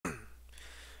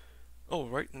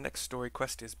Alright, the next story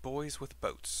quest is Boys with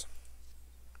Boats.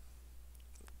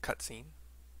 Cutscene.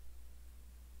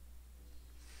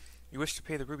 You wish to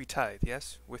pay the ruby tithe,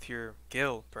 yes? With your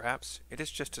gil, perhaps. It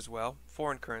is just as well.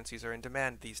 Foreign currencies are in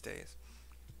demand these days.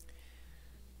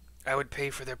 I would pay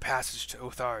for their passage to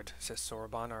Othard, says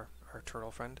Soroban, our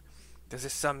turtle friend. Does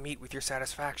this sum meet with your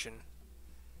satisfaction?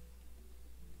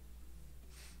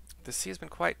 The sea has been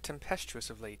quite tempestuous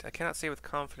of late. I cannot say with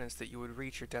confidence that you would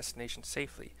reach your destination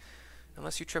safely,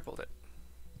 unless you tripled it.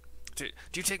 Do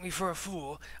you take me for a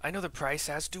fool? I know the price,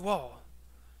 as do all.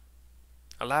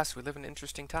 Alas, we live in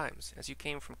interesting times. As you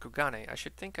came from Kugane, I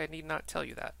should think I need not tell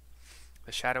you that.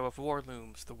 The shadow of war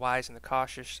looms. The wise and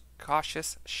the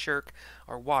cautious shirk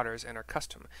our waters and our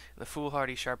custom, and the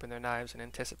foolhardy sharpen their knives in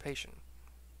anticipation.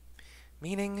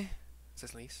 Meaning,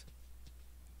 says Lise.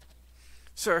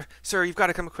 Sir, you've got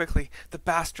to come quickly. The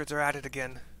bastards are at it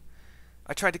again.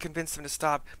 I tried to convince them to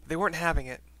stop, but they weren't having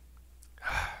it.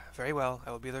 Very well,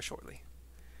 I will be there shortly.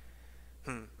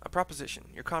 A proposition.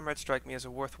 Your comrades strike me as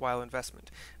a worthwhile investment.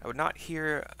 I would not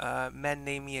hear men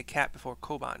name me a cat before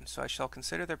Koban, so I shall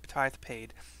consider their tithe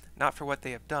paid, not for what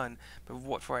they have done,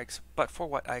 but for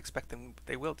what I expect them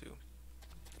they will do.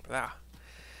 All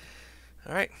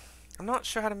right. I'm not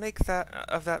sure how to make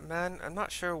of that man. I'm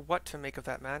not sure what to make of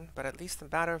that man, but at least the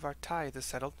matter of our tithe is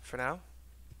settled for now.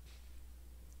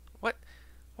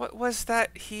 What was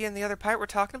that he and the other pirate were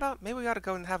talking about? Maybe we ought to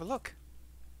go and have a look.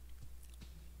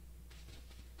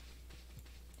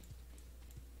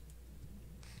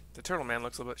 The turtle man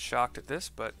looks a little bit shocked at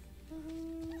this, but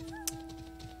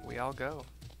we all go.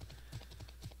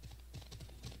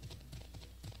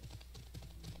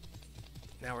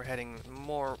 Now we're heading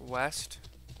more west.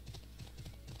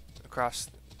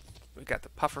 Across, we got the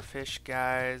pufferfish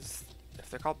guys. If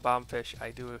they're called bombfish,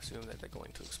 I do assume that they're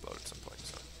going to explode at some point,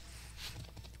 so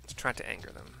let's try to anger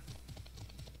them.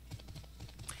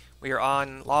 We are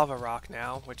on lava rock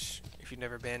now, which, if you've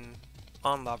never been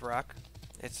on lava rock,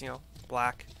 it's,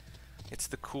 black. It's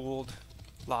the cooled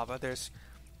lava. There's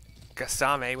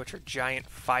gasame, which are giant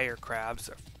fire crabs.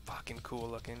 They're fucking cool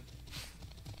looking.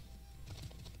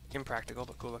 Impractical,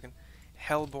 but cool looking.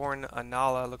 Hellborn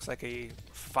Anala looks like a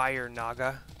fire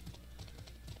naga.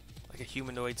 Like a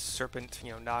humanoid serpent,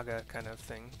 naga kind of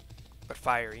thing. But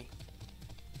fiery.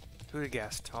 Who'd have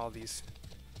guessed all these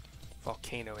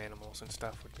volcano animals and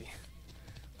stuff would be.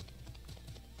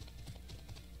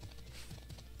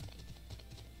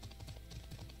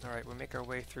 Alright, we make our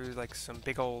way through like some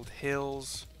big old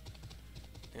hills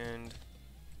and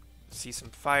see some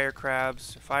fire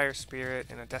crabs, a fire spirit,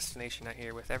 and a destination out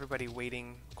here with everybody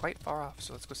waiting quite far off.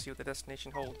 So let's go see what the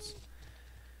destination holds.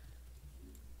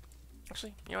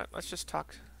 Actually, you know what? Let's just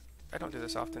talk. I don't do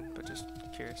this often, but just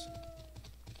curious.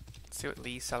 Let's see what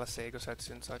Lee Salasei goes out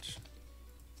and such.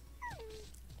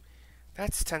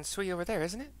 That's Tansui over there,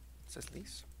 isn't it? Says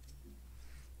Lise.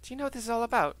 Do you know what this is all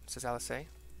about? Says Alasei.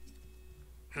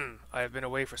 I have been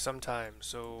away for some time,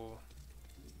 so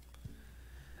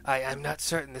I'm not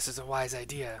certain this is a wise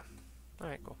idea.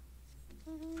 Alright, cool.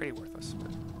 Pretty worthless,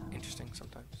 but interesting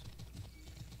sometimes.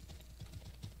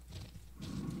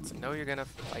 So know you're gonna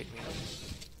fight me.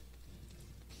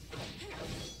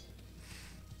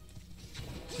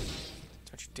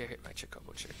 Don't you dare hit my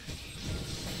Chocobo chick.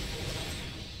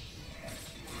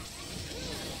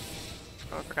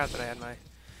 Oh, I forgot that I had my...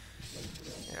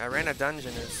 Yeah, I ran a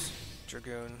dungeon as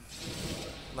Dragoon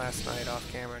last night off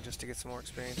camera just to get some more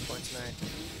experience points, and I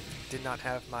did not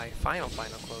have my final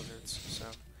closers, so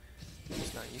I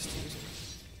was not used to using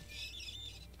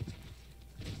them.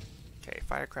 Okay,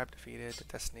 fire crab defeated,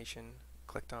 destination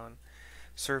clicked on,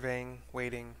 surveying,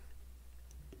 waiting.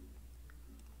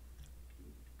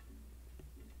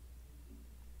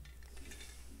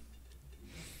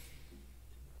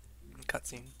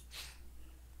 Cutscene.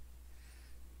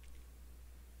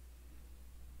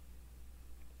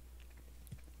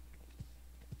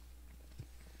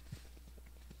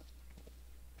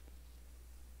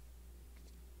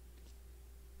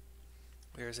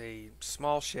 There's a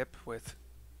small ship with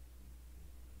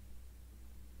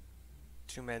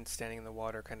two men standing in the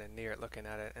water kind of near it looking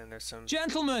at it, and there's some...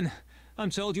 Gentlemen! I'm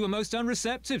told you were most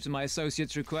unreceptive to my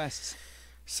associate's requests.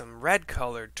 Some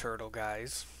red-colored turtle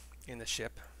guys in the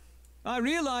ship. I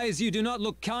realize you do not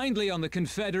look kindly on the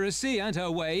Confederacy and her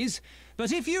ways,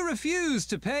 but if you refuse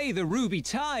to pay the ruby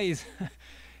tithe,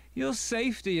 your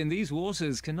safety in these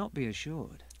waters cannot be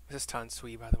assured. This is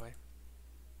Tansui, by the way.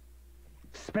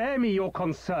 Spare me your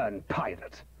concern,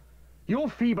 pirate. Your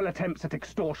feeble attempts at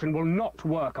extortion will not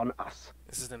work on us.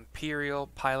 This is the Imperial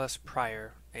Pilus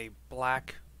Prior, a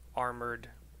black armored,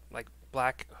 like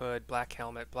black hood, black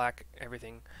helmet, black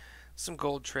everything, some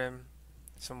gold trim,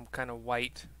 some kind of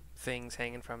white things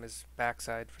hanging from his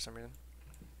backside for some reason.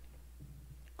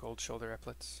 Gold shoulder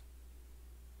epaulets.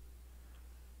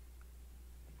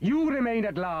 You remain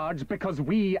at large because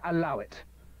we allow it.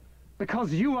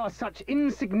 Because you are such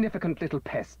insignificant little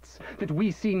pests that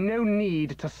we see no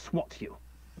need to swat you.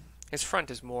 His front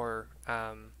is more,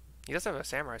 he does have a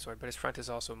samurai sword, but his front is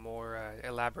also more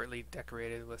elaborately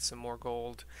decorated with some more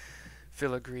gold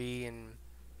filigree and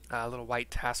little white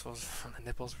tassels on the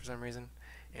nipples for some reason,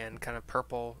 and kind of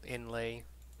purple inlay.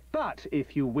 But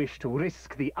if you wish to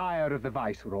risk the ire of the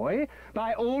Viceroy,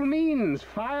 by all means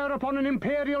fire upon an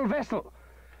Imperial vessel.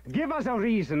 Give us a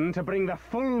reason to bring the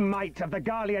full might of the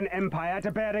Garlean Empire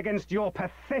to bear against your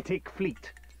pathetic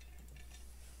fleet.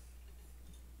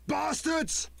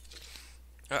 Bastards!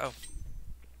 Uh-oh.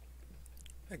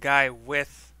 A guy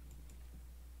with...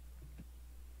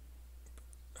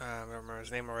 I remember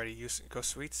his name already.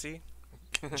 Gosweetsi?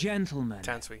 Gentlemen,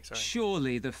 Tansui, sorry.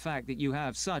 surely the fact that you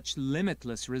have such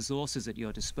limitless resources at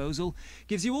your disposal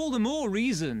gives you all the more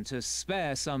reason to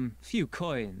spare some few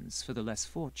coins for the less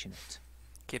fortunate.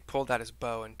 Kid pulled out his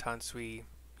bow, and Tansui,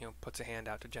 puts a hand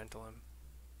out to gentle him.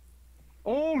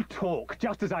 All talk,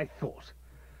 just as I thought.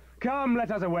 Come,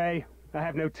 let us away. I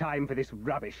have no time for this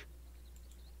rubbish.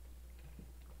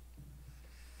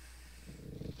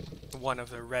 One of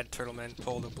the red turtle men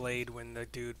pulled a blade when the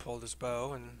dude pulled his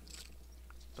bow,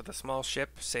 but the small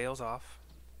ship sails off.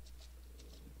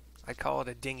 I'd call it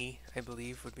a dinghy, I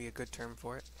believe, would be a good term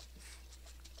for it.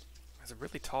 It has a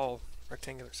really tall,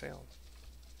 rectangular sail.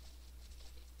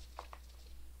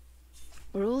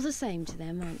 We're all the same to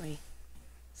them, aren't we?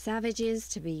 Savages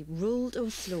to be ruled or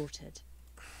slaughtered.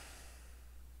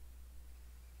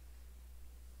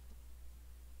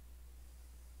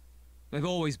 They've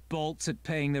always balked at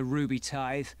paying the ruby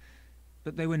tithe,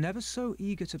 but they were never so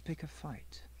eager to pick a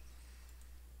fight.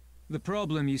 The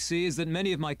problem, you see, is that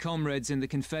many of my comrades in the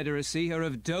Confederacy are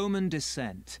of Doman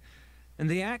descent, and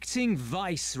the acting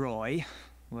Viceroy,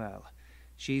 well,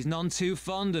 she's none too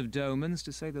fond of Domans,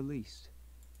 to say the least.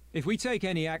 If we take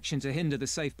any action to hinder the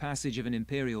safe passage of an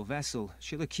Imperial vessel,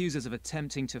 she'll accuse us of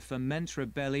attempting to foment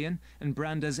rebellion and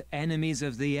brand us enemies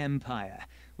of the Empire,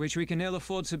 which we can ill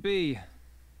afford to be.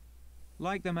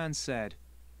 Like the man said,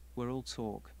 we're all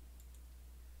talk.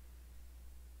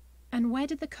 And where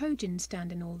did the Kojin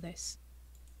stand in all this?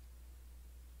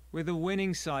 With the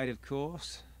winning side, of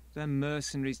course. They're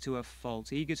mercenaries to a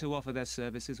fault, eager to offer their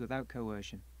services without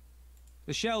coercion.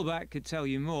 The Shellback could tell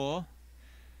you more,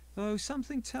 though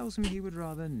something tells me he would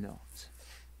rather not.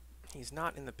 He's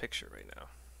not in the picture right now.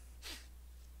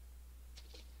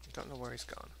 Don't know where he's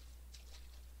gone.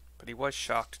 But he was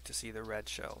shocked to see the red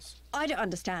shells. I don't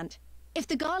understand. If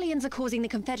the Garleans are causing the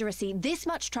Confederacy this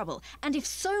much trouble, and if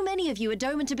so many of you are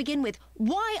Doman to begin with,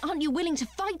 why aren't you willing to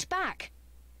fight back?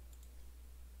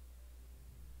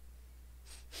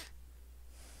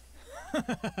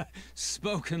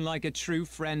 Spoken like a true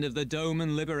friend of the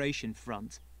Doman Liberation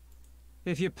Front.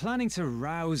 If you're planning to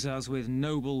rouse us with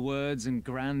noble words and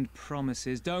grand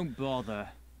promises, don't bother.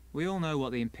 We all know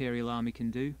what the Imperial Army can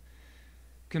do.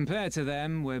 Compared to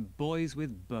them, we're boys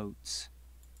with boats.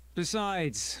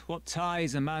 Besides, what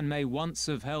ties a man may once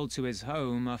have held to his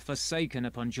home are forsaken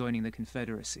upon joining the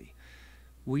Confederacy.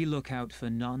 We look out for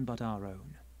none but our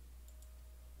own.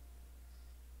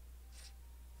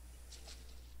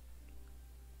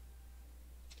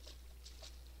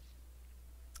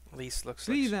 Least looks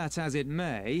Be like... that as it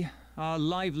may, our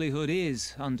livelihood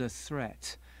is under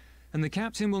threat, and the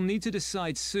captain will need to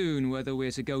decide soon whether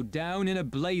we're to go down in a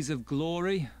blaze of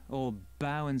glory or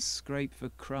bow and scrape for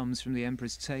crumbs from the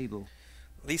Emperor's table.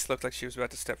 Least looked like she was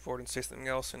about to step forward and say something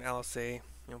else, and Alice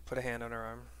put a hand on her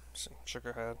arm, shook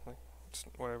her head, like,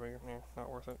 whatever, not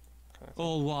worth it. Kind of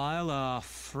All while our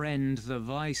friend the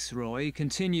Viceroy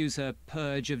continues her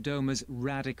purge of Doma's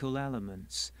radical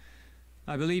elements.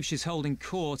 I believe she's holding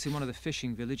court in one of the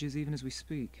fishing villages even as we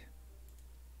speak.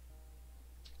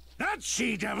 That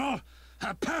she-devil!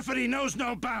 Her perfidy knows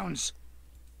no bounds!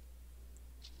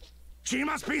 She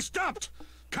must be stopped!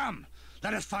 Come,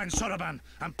 let us find Soroban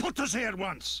and put us here at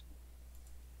once!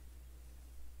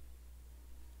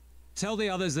 Tell the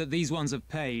others that these ones have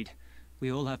paid.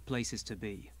 We all have places to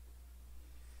be.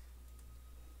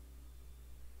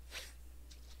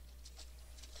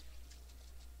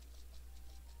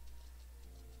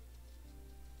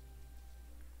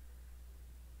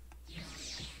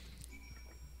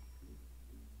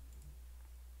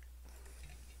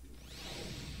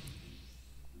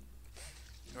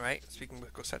 Alright, speaking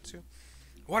with Gosetsu.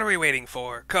 What are we waiting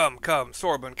for? Come, come,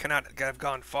 Soroban cannot have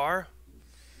gone far.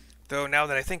 Though now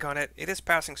that I think on it, it is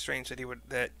passing strange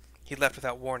that He left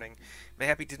without warning.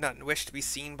 Mayhap he did not wish to be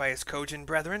seen by his Kojin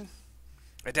brethren?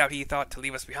 I doubt he thought to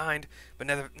leave us behind, but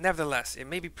nevertheless, it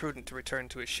may be prudent to return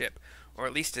to his ship, or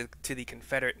at least to the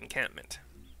Confederate encampment.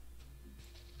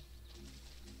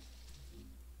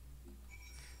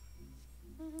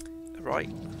 Right.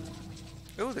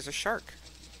 Oh, there's a shark.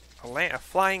 A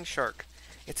flying shark.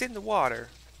 It's in the water.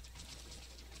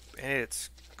 And it's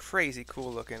crazy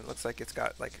cool looking. It looks like it's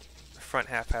got, like, the front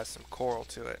half has some coral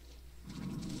to it.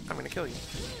 I'm gonna kill you.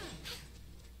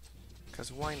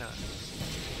 Because why not?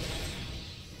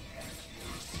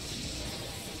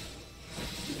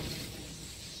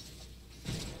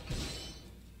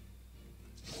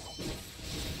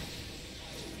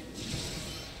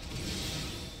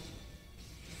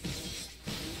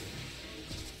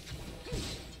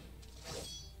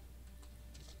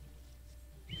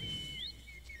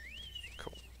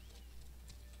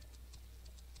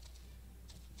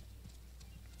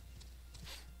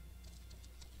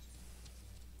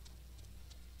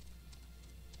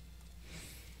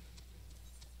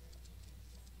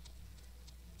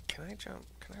 Can I jump?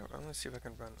 I'm gonna see if I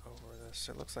can run over this.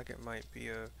 It looks like it might be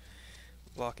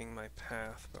blocking my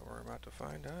path, but we're about to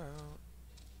find out.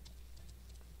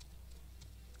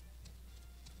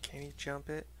 Can you jump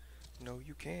it? No,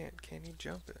 you can't. Can you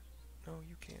jump it? No,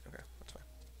 you can't. Okay, that's fine.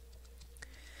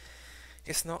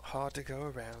 It's not hard to go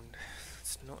around.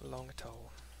 It's not long at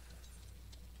all.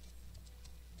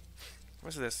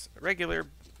 What's this? Regular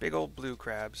big old blue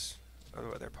crabs.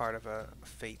 Oh, they're part of a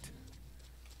fate.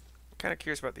 Kind of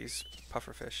curious about these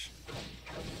puffer fish,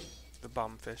 the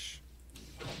bomb fish.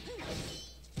 We're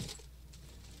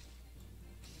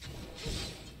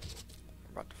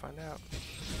about to find out.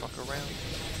 Fuck around.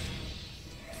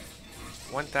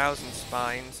 1,000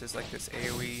 spines is like this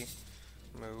AoE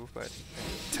move, but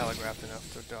I'm telegraphed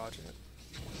enough to dodge it.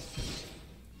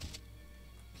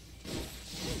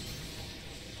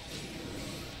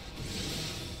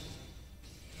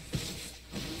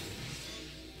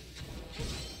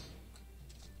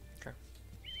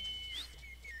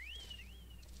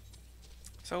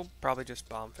 So probably just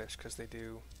bombfish because they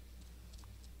do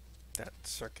that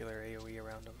circular AoE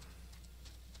around them,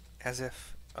 as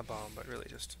if a bomb, but really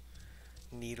just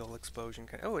needle explosion.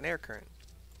 Oh, an air current.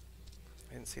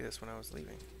 I didn't see this when I was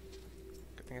leaving.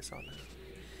 Good thing I saw it now.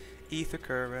 Ether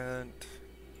current.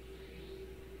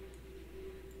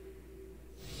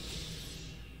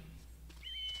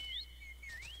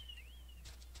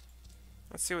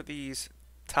 Let's see what these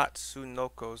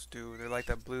Tatsunokos do. They're like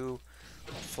that blue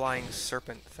flying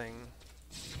serpent thing.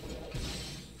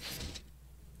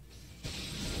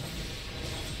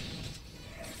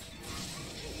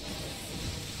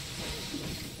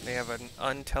 They have an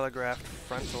untelegraphed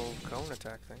frontal cone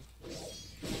attack thing.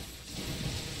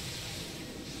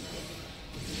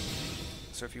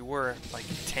 So if you were like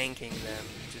tanking them,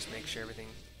 just make sure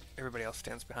everybody else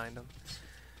stands behind them.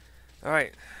 All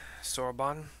right,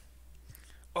 Soroban.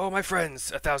 Oh, my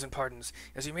friends, 1,000 pardons.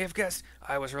 As you may have guessed,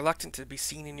 I was reluctant to be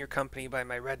seen in your company by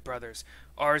my red brothers.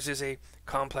 Ours is a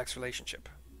complex relationship.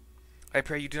 I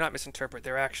pray you do not misinterpret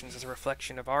their actions as a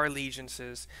reflection of our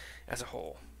allegiances as a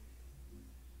whole.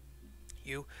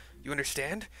 You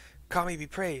understand? Kami be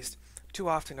praised. Too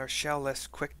often are shell less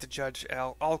quick to judge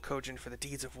all Kojin for the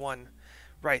deeds of one.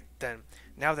 Right, then.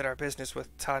 Now that our business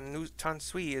with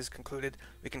Tansui is concluded,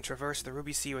 we can traverse the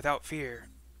Ruby Sea without fear.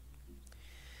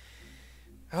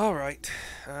 Alright,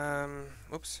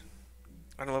 oops,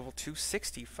 on a level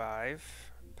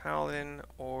 265, Paladin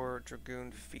or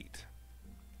Dragoon feat.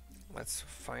 Let's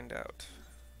find out.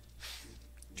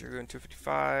 Dragoon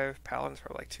 255, Paladin's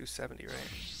probably like 270, right?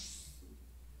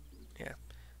 Yeah,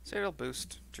 so it'll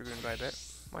boost Dragoon by a bit,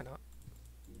 why not?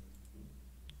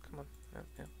 Come on,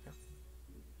 yeah.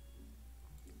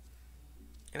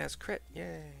 And it has crit,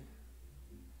 yay!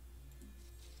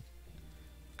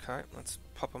 Okay, let's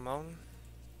pop him on.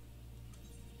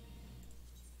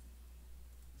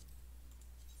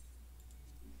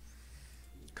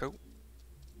 Cool.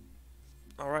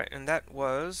 Alright, and that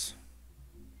was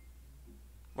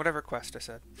whatever quest I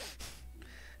said.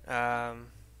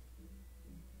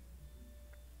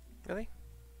 Really?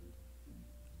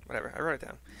 Whatever, I wrote it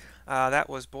down. That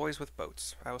was Boys with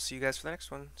Boats. I will see you guys for the next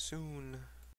one soon.